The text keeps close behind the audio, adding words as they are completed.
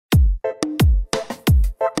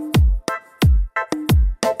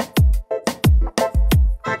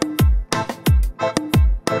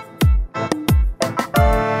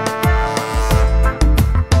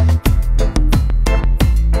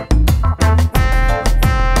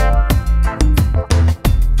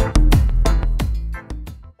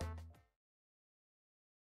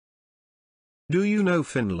Do you know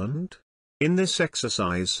Finland? In this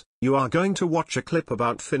exercise, you are going to watch a clip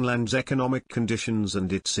about Finland's economic conditions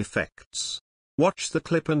and its effects. Watch the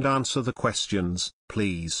clip and answer the questions,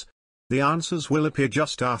 please. The answers will appear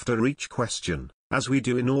just after each question, as we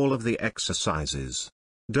do in all of the exercises.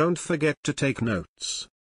 Don't forget to take notes.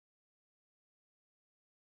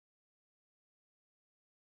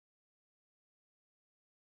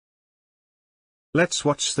 Let's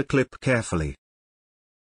watch the clip carefully.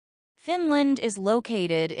 Finland is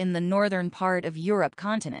located in the northern part of Europe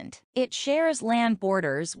continent. It shares land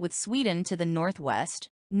borders with Sweden to the northwest,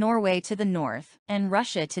 Norway to the north, and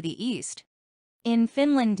Russia to the east. In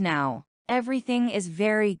Finland now, everything is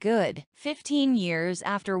very good. 15 years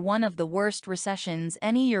after one of the worst recessions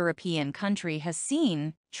any European country has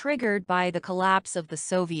seen, triggered by the collapse of the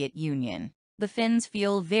Soviet Union, the Finns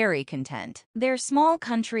feel very content. Their small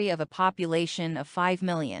country of a population of 5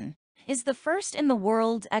 million is the first in the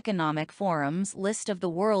World Economic Forum's list of the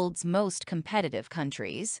world's most competitive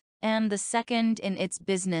countries, and the second in its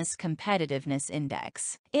Business Competitiveness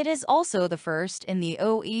Index. It is also the first in the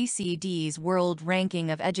OECD's World Ranking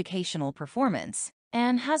of Educational Performance,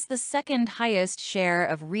 and has the second highest share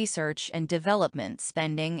of research and development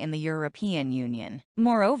spending in the European Union.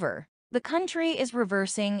 Moreover, the country is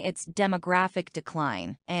reversing its demographic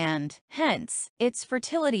decline, and, hence, its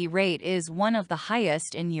fertility rate is one of the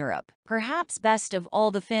highest in Europe. Perhaps best of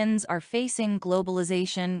all, the Finns are facing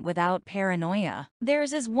globalization without paranoia.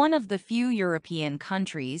 Theirs is one of the few European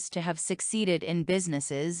countries to have succeeded in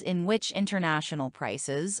businesses in which international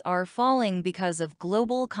prices are falling because of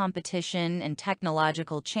global competition and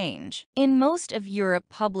technological change. In most of Europe,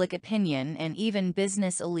 public opinion and even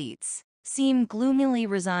business elites seem gloomily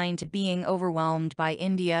resigned to being overwhelmed by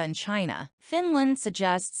India and China. Finland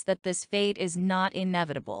suggests that this fate is not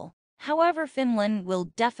inevitable. However, Finland will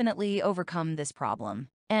definitely overcome this problem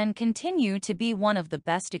and continue to be one of the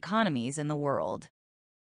best economies in the world.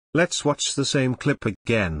 Let's watch the same clip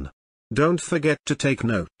again. Don't forget to take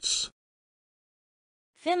notes.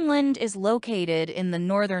 Finland is located in the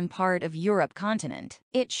northern part of Europe continent.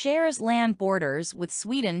 It shares land borders with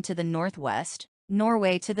Sweden to the northwest,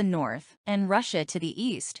 Norway to the north, and Russia to the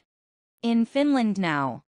east. In Finland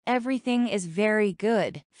now, everything is very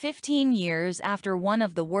good. 15 years after one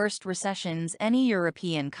of the worst recessions any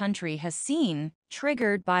European country has seen,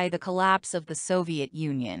 triggered by the collapse of the Soviet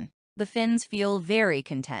Union, the Finns feel very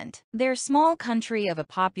content. Their small country of a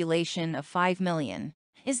population of 5 million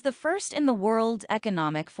is the first in the World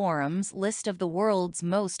Economic Forum's list of the world's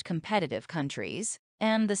most competitive countries,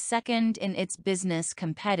 and the second in its Business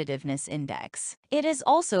Competitiveness Index. It is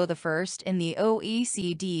also the first in the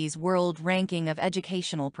OECD's World Ranking of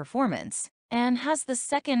Educational Performance, and has the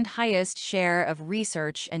second highest share of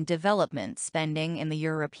research and development spending in the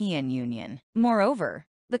European Union. Moreover,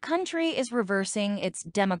 the country is reversing its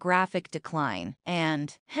demographic decline,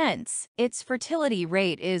 and, hence, its fertility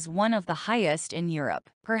rate is one of the highest in Europe.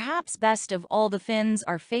 Perhaps best of all, the Finns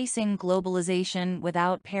are facing globalization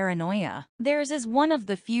without paranoia. Theirs is one of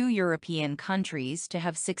the few European countries to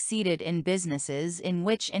have succeeded in businesses in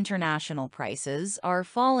which international prices are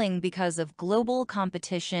falling because of global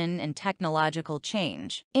competition and technological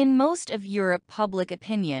change. In most of Europe, public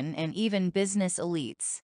opinion and even business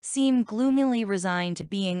elites seem gloomily resigned to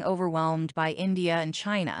being overwhelmed by India and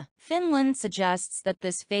China. Finland suggests that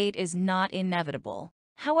this fate is not inevitable.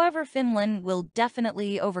 However, Finland will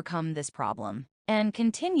definitely overcome this problem and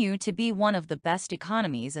continue to be one of the best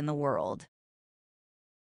economies in the world.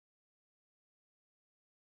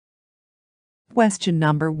 Question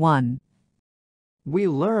number 1. We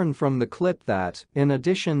learn from the clip that, in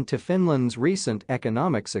addition to Finland's recent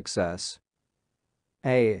economic success,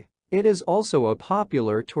 A. It is also a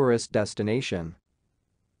popular tourist destination.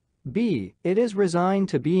 B. It is resigned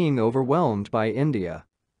to being overwhelmed by India.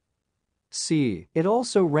 C. It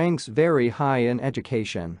also ranks very high in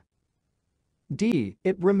education. D.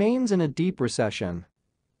 It remains in a deep recession.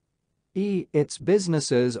 E. Its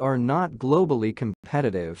businesses are not globally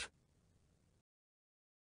competitive.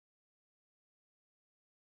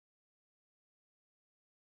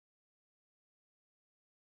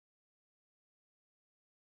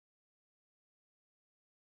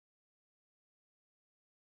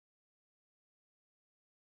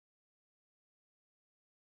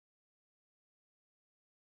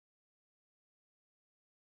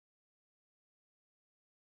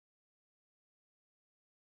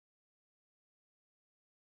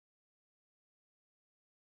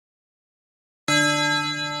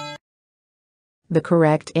 The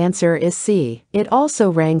correct answer is C. It also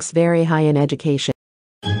ranks very high in education.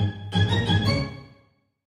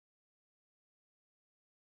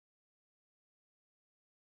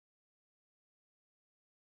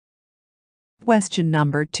 Question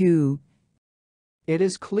number 2. It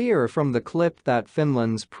is clear from the clip that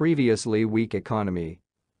Finland's previously weak economy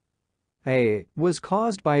A. was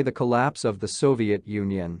caused by the collapse of the Soviet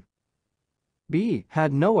Union. B.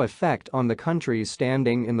 had no effect on the country's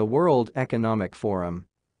standing in the World Economic Forum.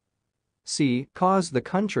 C. caused the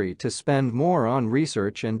country to spend more on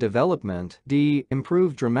research and development. D.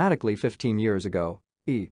 improved dramatically 15 years ago.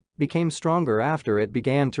 E. became stronger after it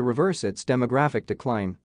began to reverse its demographic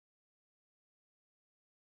decline.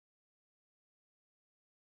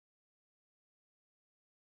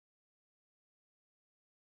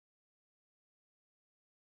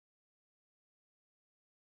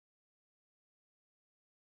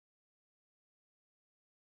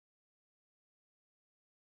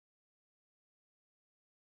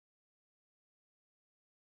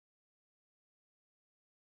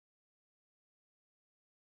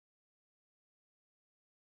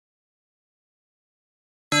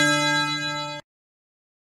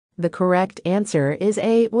 The correct answer is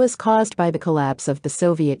A. was caused by the collapse of the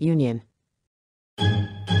Soviet Union.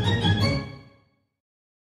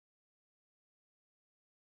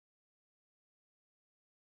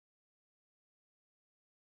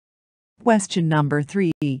 Question number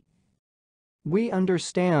 3. We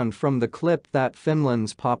understand from the clip that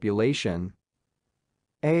Finland's population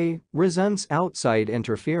A. resents outside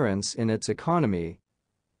interference in its economy.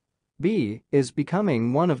 B. is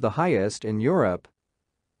becoming one of the highest in Europe.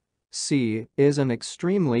 C. is an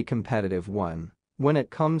extremely competitive one when it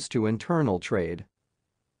comes to internal trade.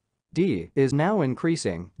 D. is now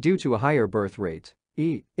increasing due to a higher birth rate.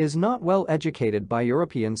 E. is not well educated by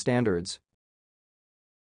European standards.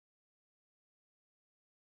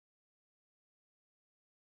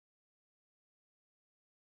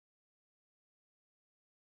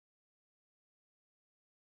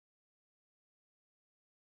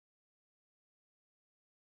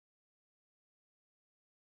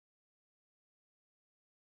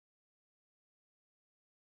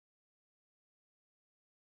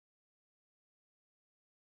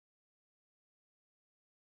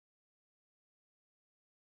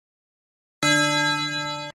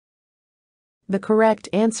 The correct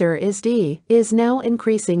answer is D. is now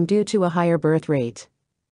increasing due to a higher birth rate.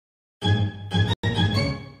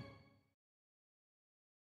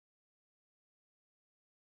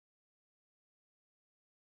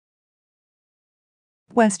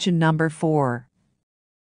 Question number 4.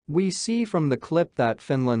 We see from the clip that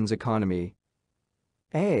Finland's economy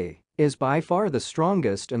A. is by far the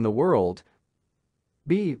strongest in the world.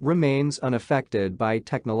 B. remains unaffected by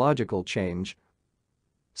technological change.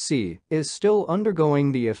 C. is still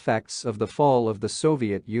undergoing the effects of the fall of the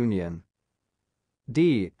Soviet Union.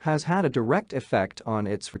 D. has had a direct effect on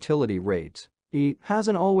its fertility rate. E.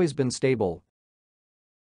 hasn't always been stable.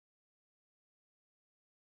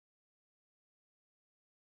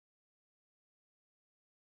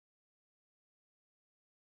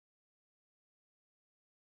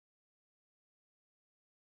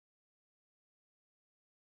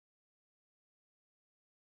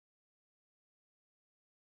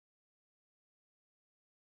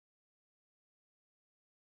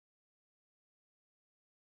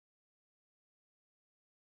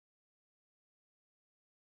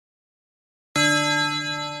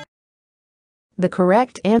 The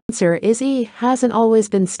correct answer is E. hasn't always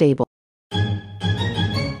been stable.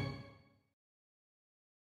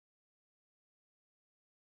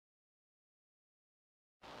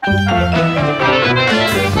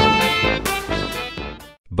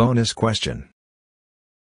 Bonus question.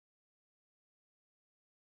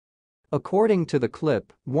 According to the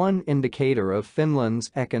clip, one indicator of Finland's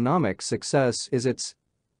economic success is its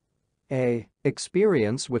A.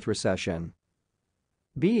 experience with recession.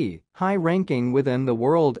 B. high ranking within the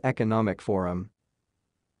World Economic Forum.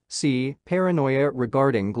 C. paranoia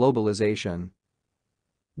regarding globalization.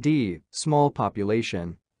 D. small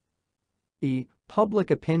population. E.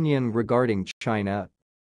 public opinion regarding China.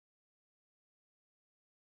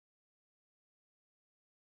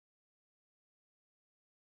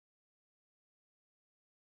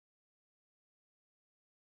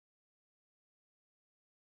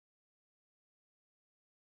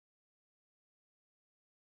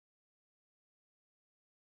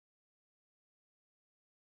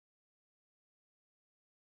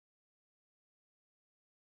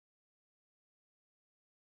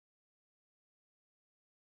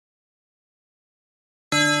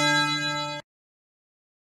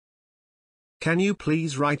 Can you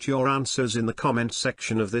please write your answers in the comment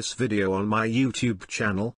section of this video on my YouTube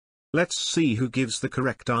channel? Let's see who gives the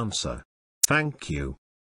correct answer. Thank you.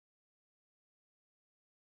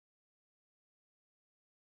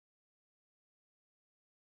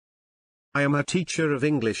 I am a teacher of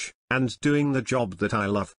English, and doing the job that I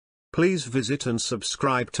love. Please visit and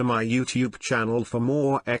subscribe to my YouTube channel for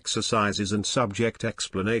more exercises and subject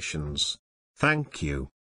explanations. Thank you.